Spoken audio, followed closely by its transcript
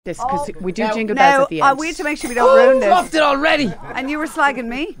This because we do jingle now, bells at the end. we have to make sure we don't ruin this. Dropped it already. And you were slagging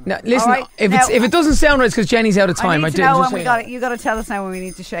me. No, listen, right, if it doesn't sound right, it's because Jenny's out of time. I need to know when we got it. You got to tell us now when we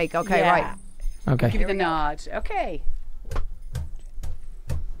need to shake. Okay, Yeah. right. Okay. Give you the nod. Okay.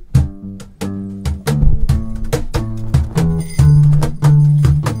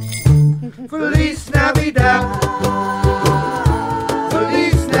 Feliz Navidad.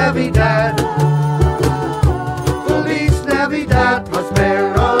 Feliz Navidad. Feliz Navidad.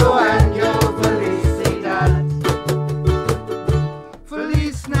 Prospero año felicidad.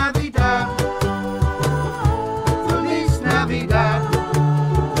 Feliz Navidad. Feliz Navidad.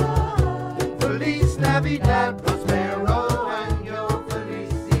 Feliz Navidad. Prospero año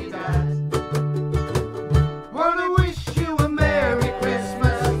felicidad. Wanna wish you a Merry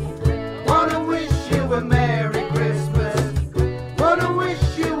Christmas. Wanna wish you a Merry Christmas. Wanna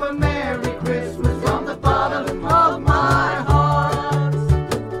wish you a Merry Christmas from the bottom of my heart.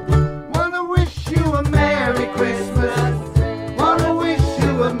 Wanna wish you a Merry Christmas. Wanna wish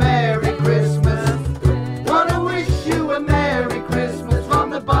you a Merry Christmas. Wanna wish you a Merry Christmas from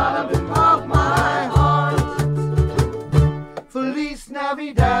the bottom of my heart. Feliz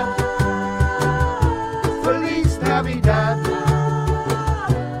Navidad. Feliz Navidad.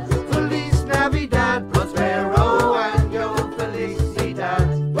 Feliz Navidad, prospero año felicidad.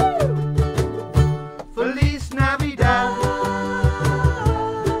 Feliz Navidad.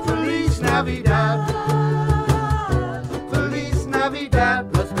 Feliz Navidad. Feliz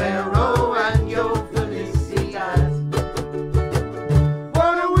Navidad, prospero año felicidad.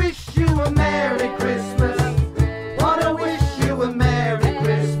 Wanna wish you a Merry Christmas. Wanna wish you a Merry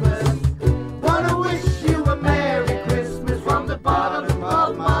Christmas. Wanna wish you a Merry Christmas from the bottom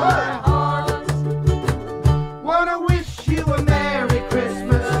of my heart. Wanna wish you a Merry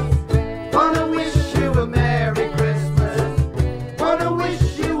Christmas. Wanna wish you a Merry Christmas. Wanna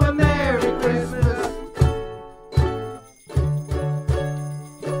wish you a Merry Christmas.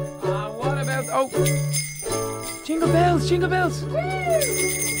 What about jingle bells, jingle bells.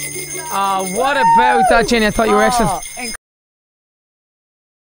 What about that, Jenny? I thought you were excellent.